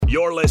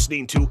You're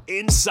listening to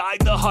Inside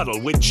the Huddle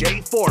with Jay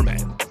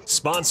Foreman,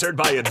 sponsored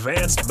by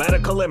Advanced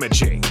Medical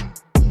Imaging.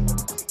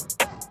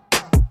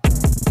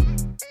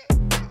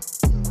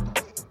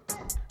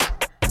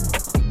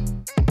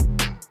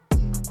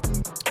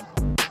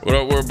 What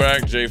up? We're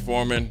back. Jay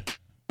Foreman,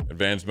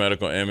 Advanced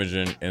Medical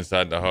Imaging,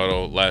 Inside the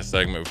Huddle. Last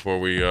segment before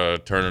we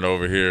turn it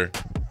over here.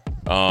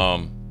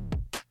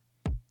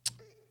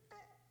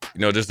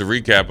 Just a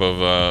recap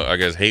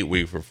of hate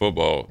week for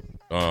football.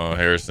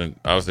 Harrison,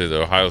 obviously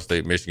the Ohio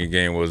State-Michigan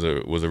game was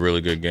a really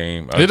good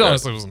game. It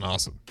honestly was an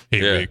awesome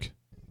hate week.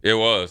 It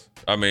was.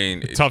 I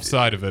mean, tough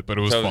side of it, but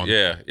it was fun.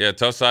 Yeah,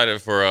 tough side of it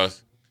for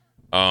us.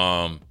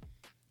 You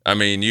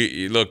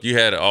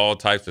had all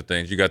types of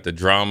things. You got the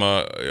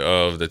drama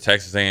of the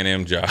Texas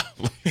A&M job.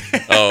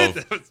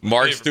 Of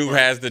Mark Stoops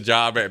has the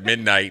job at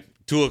midnight,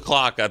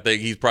 2:00. I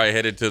think he's probably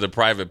headed to the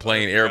private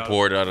plane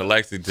airport out of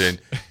Lexington.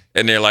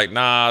 And they're like,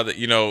 nah,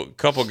 a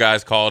couple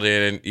guys called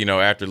in, and,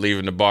 after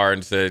leaving the bar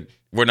and said,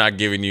 we're not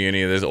giving you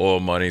any of this oil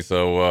money.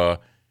 So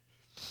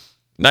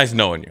nice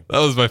knowing you. That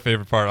was my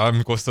favorite part.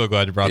 I'm so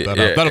glad you brought that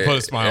up. That'll put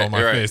a smile on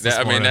my face this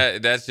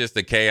morning. That's just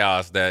the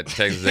chaos that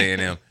Texas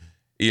A&M.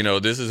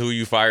 This is who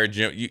you fired,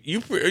 Jim.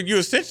 You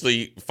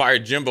essentially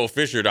fired Jimbo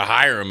Fisher to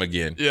hire him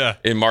again. Yeah.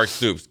 In Mark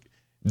Stoops.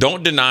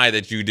 Don't deny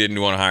that you didn't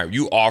want to hire him.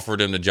 You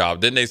offered him the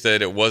job. Then they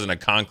said it wasn't a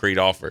concrete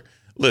offer.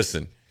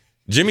 Listen,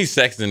 Jimmy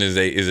Sexton is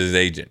his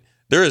agent.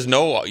 There is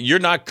no. You're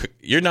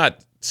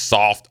not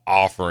soft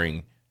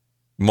offering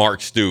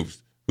Mark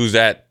Stoops, who's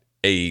at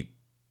a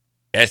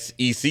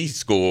SEC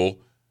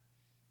school.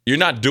 You're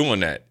not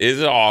doing that.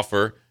 It's an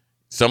offer.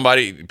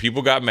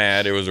 People got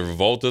mad. There was a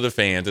revolt of the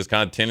fans. It's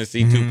kind of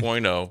Tennessee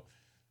 2.0.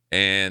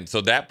 And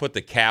so that put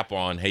the cap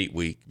on hate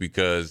week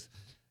because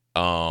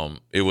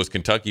it was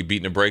Kentucky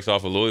beating the brakes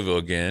off of Louisville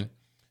again.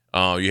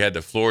 You had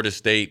the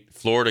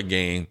Florida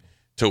game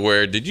to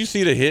where, did you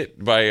see the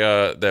hit by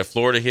that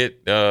Florida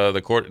hit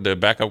the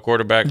backup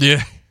quarterback?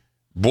 Yeah.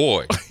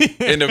 Boy.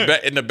 And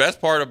the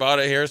best part about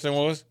it, Harrison,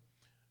 was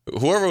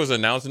whoever was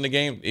announcing the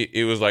game,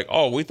 it was like,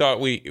 oh, we thought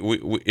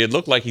it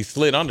looked like he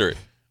slid under it.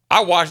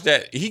 I watched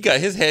that.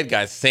 His head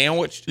got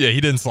sandwiched. Yeah, he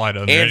didn't slide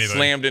under and anything.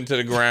 Slammed into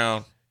the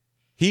ground.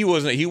 He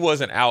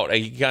wasn't out.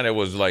 He kind of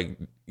was like,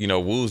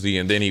 woozy,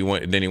 and then he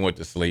went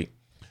to sleep.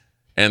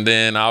 And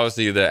then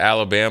obviously the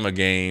Alabama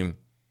game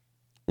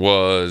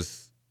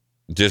was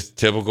just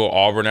typical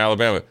Auburn,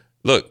 Alabama.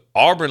 Look,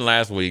 Auburn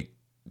last week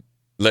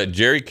let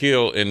Jerry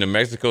Kill in New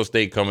Mexico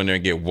State come in there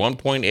and get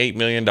 $1.8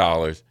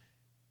 million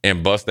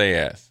and bust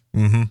their ass.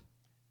 Mm-hmm.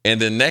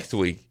 And then next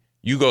week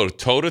you go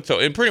toe-to-toe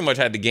and pretty much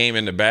had the game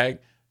in the bag.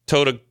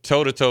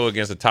 Toe-to-toe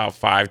against a top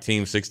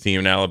 6 team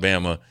in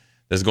Alabama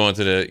that's going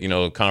to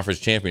the conference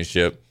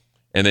championship,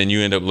 and then you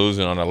end up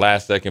losing on the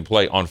last second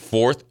play on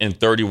 4th and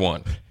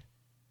 31.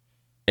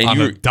 And on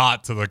the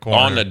dot to the corner.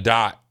 On the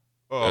dot,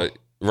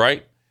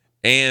 right?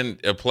 And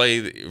a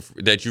play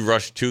that you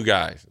rush 2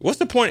 guys. What's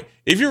the point?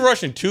 If you're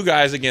rushing 2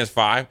 guys against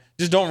 5,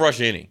 just don't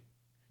rush any.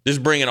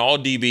 Just bring in all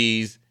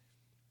DBs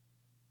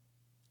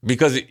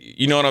because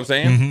you know what I'm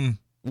saying?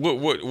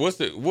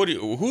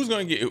 Mm-hmm. Who's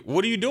going to get?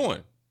 What are you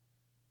doing?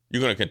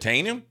 You're going to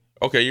contain him?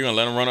 Okay, you're going to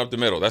let him run up the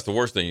middle. That's the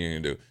worst thing you're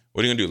going to do.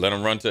 What are you going to do? Let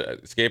him run to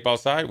escape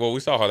outside? Well, we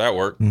saw how that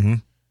worked,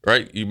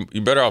 right?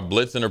 You better off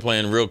blitzing or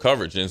playing real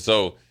coverage. And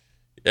so,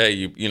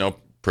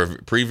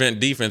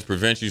 prevent defense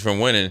prevents you from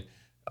winning.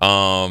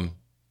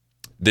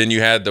 Then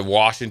you had the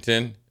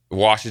Washington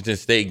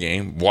State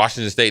game.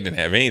 Washington State didn't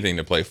have anything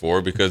to play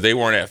for because they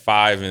weren't at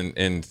 5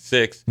 and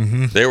 6.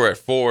 Mm-hmm. They were at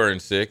 4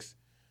 and 6.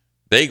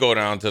 They go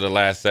down to the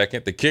last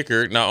second. The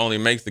kicker not only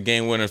makes the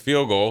game-winning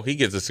field goal, he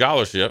gets a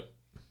scholarship.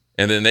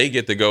 And then they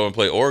get to go and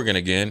play Oregon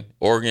again.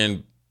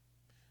 Oregon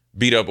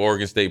beat up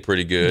Oregon State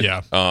pretty good.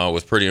 Yeah.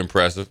 Was pretty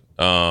impressive.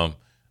 I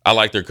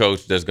like their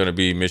coach that's going to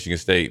be Michigan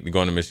State,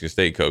 going to Michigan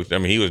State coach. I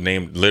mean, he was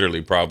named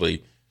literally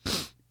probably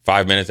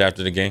 5 minutes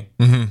after the game.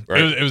 Mm-hmm.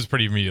 Right? It was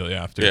pretty immediately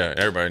after. Yeah,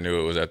 everybody knew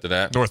it was after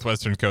that.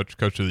 Northwestern coach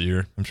of the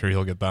year. I'm sure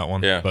he'll get that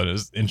one. Yeah. But it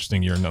was an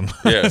interesting year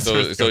nonetheless.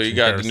 Yeah, so you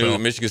got the new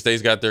Michigan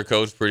State's got their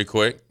coach pretty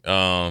quick.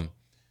 Let's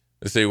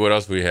see what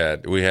else we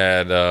had. We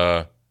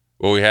had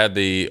we had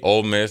the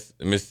Ole Miss,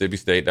 Mississippi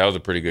State. That was a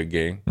pretty good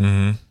game.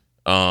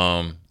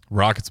 Mm-hmm.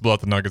 Rockets blew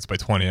out the Nuggets by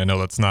 20. I know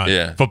that's not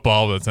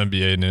football, but it's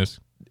NBA news.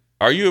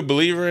 Are you a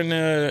believer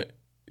in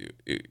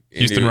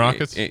Houston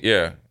Rockets?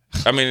 Yeah.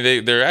 I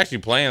mean, they're actually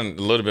playing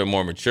a little bit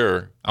more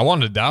mature. I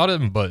wanted to doubt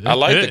him, but I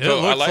like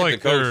the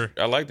coach.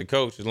 I like the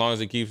coach as long as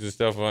he keeps his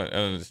stuff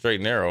on the straight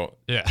and narrow.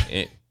 Yeah.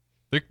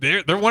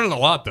 They're winning a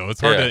lot though.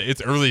 It's hard to.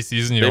 It's early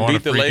season. You don't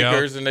want to freak out. They beat the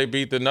Lakers and they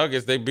beat the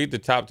Nuggets. They beat the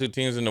top 2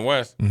 teams in the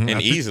West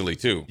and easily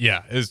too.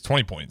 Yeah, it was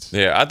 20 points.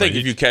 Yeah, I think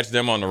if you catch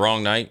them on the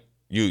wrong night,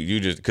 you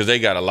just because they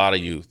got a lot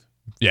of youth.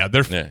 Yeah,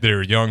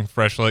 they're young,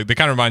 fresh. Like they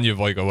kind of remind you of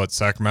like what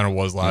Sacramento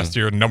was last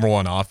year. Number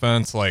 1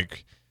 offense.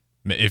 Like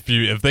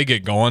if they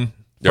get going,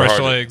 fresh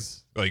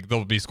legs, like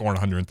they'll be scoring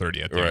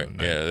 130 at the end of the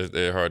night. Yeah,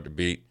 they're hard to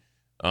beat.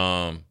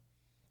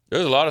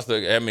 There's a lot of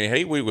stuff. I mean,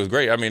 hate week was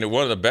great. I mean,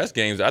 one of the best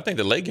games. I think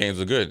the late games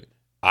were good.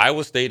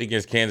 Iowa State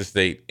against Kansas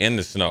State in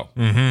the snow.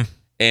 Mm-hmm.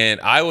 And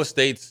Iowa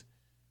State's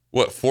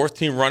fourth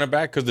team running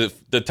back? Because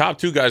the top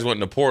two guys went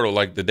in the portal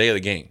like the day of the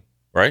game,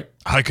 right?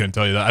 I couldn't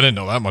tell you that. I didn't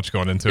know that much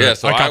going into it. Yeah,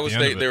 so Iowa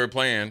State, they were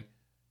playing.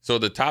 So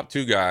the top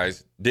two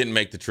guys didn't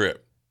make the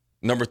trip.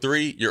 Number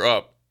 3, you're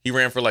up. He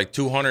ran for like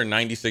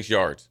 296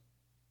 yards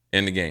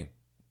in the game.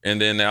 And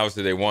then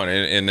obviously they won.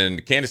 And then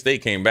Kansas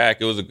State came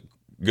back. It was a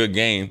good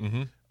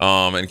game.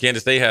 And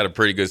Kansas State had a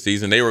pretty good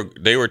season. They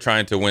were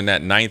trying to win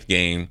that 9th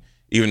game,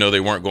 even though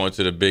they weren't going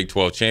to the Big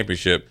 12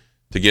 championship,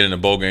 to get in a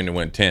bowl game to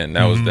win 10.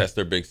 That's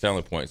their big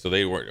selling point. So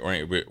they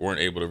weren't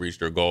able to reach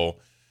their goal.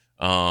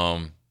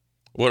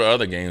 What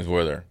other games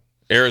were there?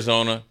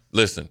 Arizona,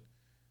 listen,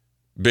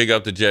 big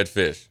up to Jed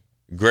Fish.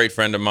 Great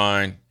friend of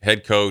mine,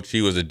 head coach.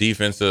 He was a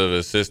defensive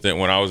assistant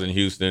when I was in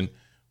Houston.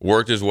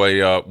 Worked his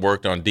way up,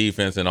 worked on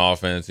defense and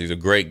offense. He's a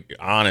great,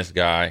 honest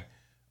guy.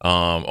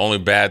 Only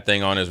bad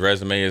thing on his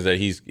resume is that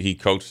he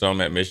coached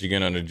some at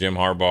Michigan under Jim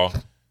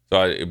Harbaugh.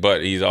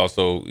 But he's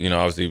also,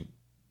 obviously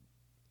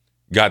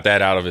got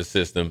that out of his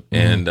system,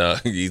 and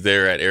he's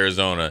there at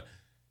Arizona,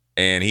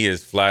 and he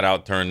has flat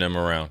out turned them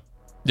around.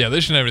 Yeah,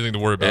 they shouldn't have anything to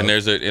worry about. And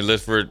there's a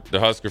list for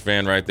the Husker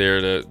fan right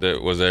there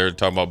that was there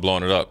talking about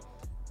blowing it up.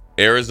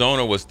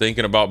 Arizona was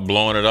thinking about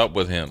blowing it up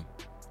with him.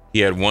 He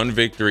had one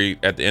victory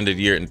at the end of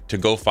the year, and to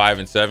go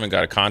 5-7,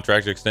 got a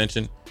contract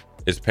extension.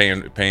 It's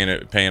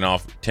paying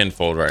off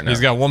tenfold right now.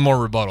 He's got one more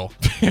rebuttal.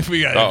 If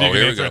we got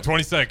here we go.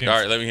 20 seconds. All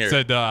right, let me hear it.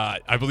 Said,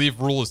 I believe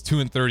Rule is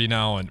 2-30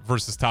 now and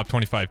versus top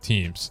 25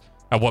 teams.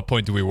 At what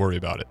point do we worry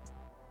about it?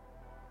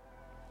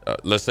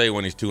 Let's say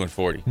when he's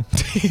 2-40.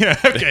 Yeah,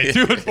 okay,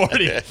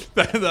 2-40.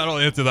 That'll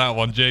answer that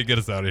one. Jay, get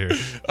us out of here.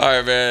 All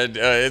right, man.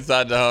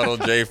 Inside the Huddle,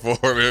 Jay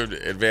Foreman,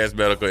 Advanced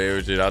Medical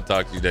Imaging. I'll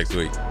talk to you next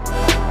week.